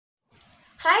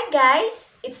Hi guys,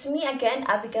 it's me again,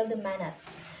 Abigail Dumanat.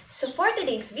 So for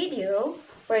today's video,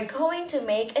 we're going to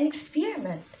make an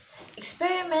experiment.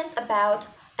 Experiment about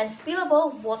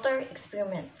unspillable water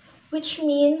experiment, which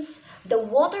means the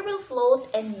water will float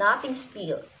and nothing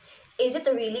spill. Is it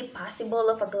really possible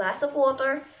of a glass of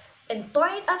water and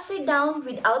turn it upside down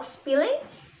without spilling?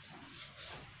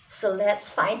 So let's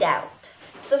find out.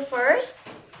 So first,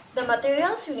 the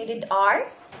materials we needed are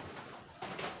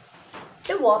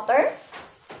the water,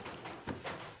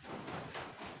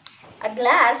 a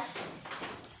glass,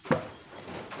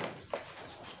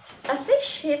 a thick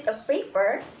sheet of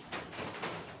paper,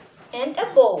 and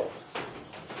a bowl.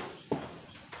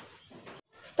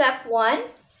 Step 1.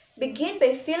 Begin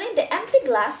by filling the empty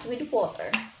glass with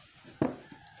water.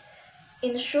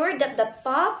 Ensure that the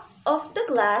top of the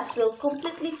glass will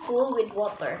completely full with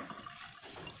water.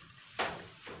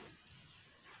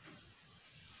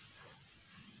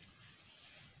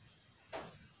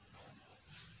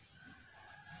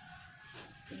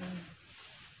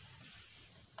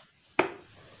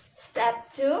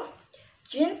 Step 2.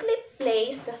 Gently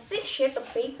place the thick sheet of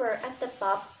paper at the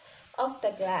top of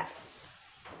the glass.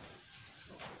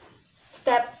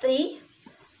 Step 3.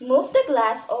 Move the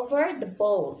glass over the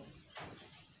bowl.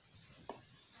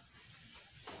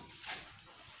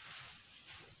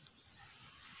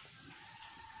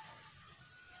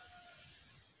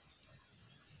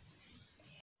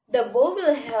 The bowl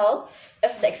will help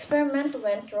if the experiment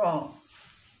went wrong.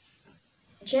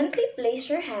 Gently place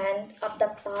your hand at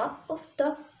the top of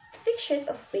the thick sheet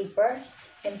of paper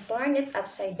and turn it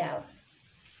upside down.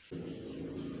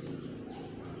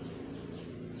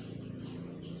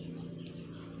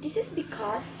 This is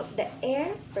because of the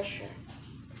air pressure.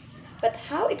 But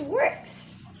how it works?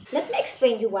 Let me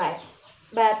explain you why,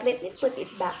 but let me put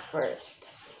it back first.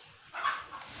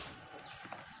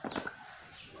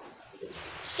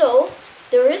 So,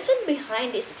 the reason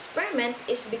behind this experiment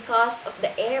is because of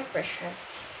the air pressure.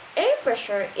 Air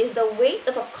pressure is the weight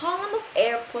of a column of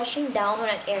air pushing down on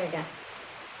an area.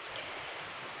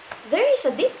 There is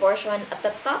a deep portion at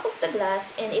the top of the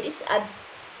glass and it is at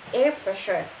air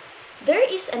pressure. There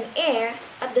is an air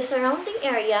at the surrounding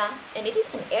area and it is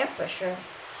an air pressure.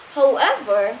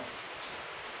 However,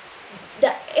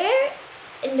 the air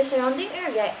in the surrounding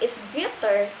area is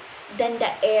greater than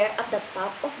the air at the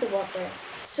top of the water.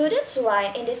 So that's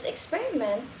why in this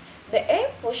experiment, the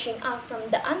air pushing up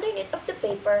from the underneath of the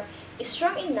paper is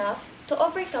strong enough to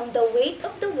overcome the weight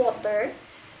of the water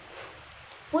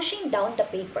pushing down the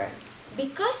paper.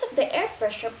 Because of the air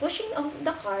pressure pushing on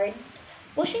the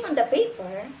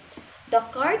paper, the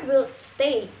card will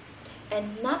stay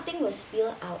and nothing will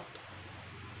spill out.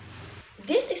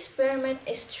 This experiment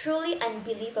is truly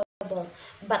unbelievable,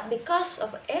 but because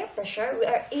of air pressure, we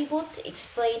are able to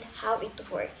explain how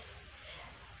it works.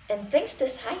 And thanks to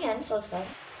science also,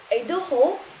 I do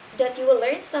hope that you will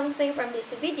learn something from this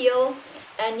video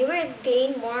and you will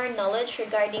gain more knowledge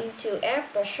regarding to air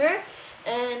pressure,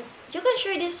 and you can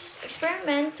share this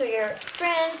experiment to your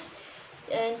friends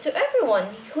and to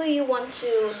everyone who you want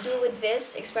to do with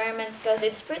this experiment, because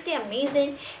it's pretty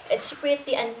amazing, it's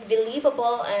pretty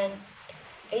unbelievable, and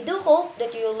I do hope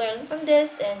that you will learn from this,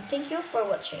 and thank you for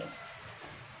watching.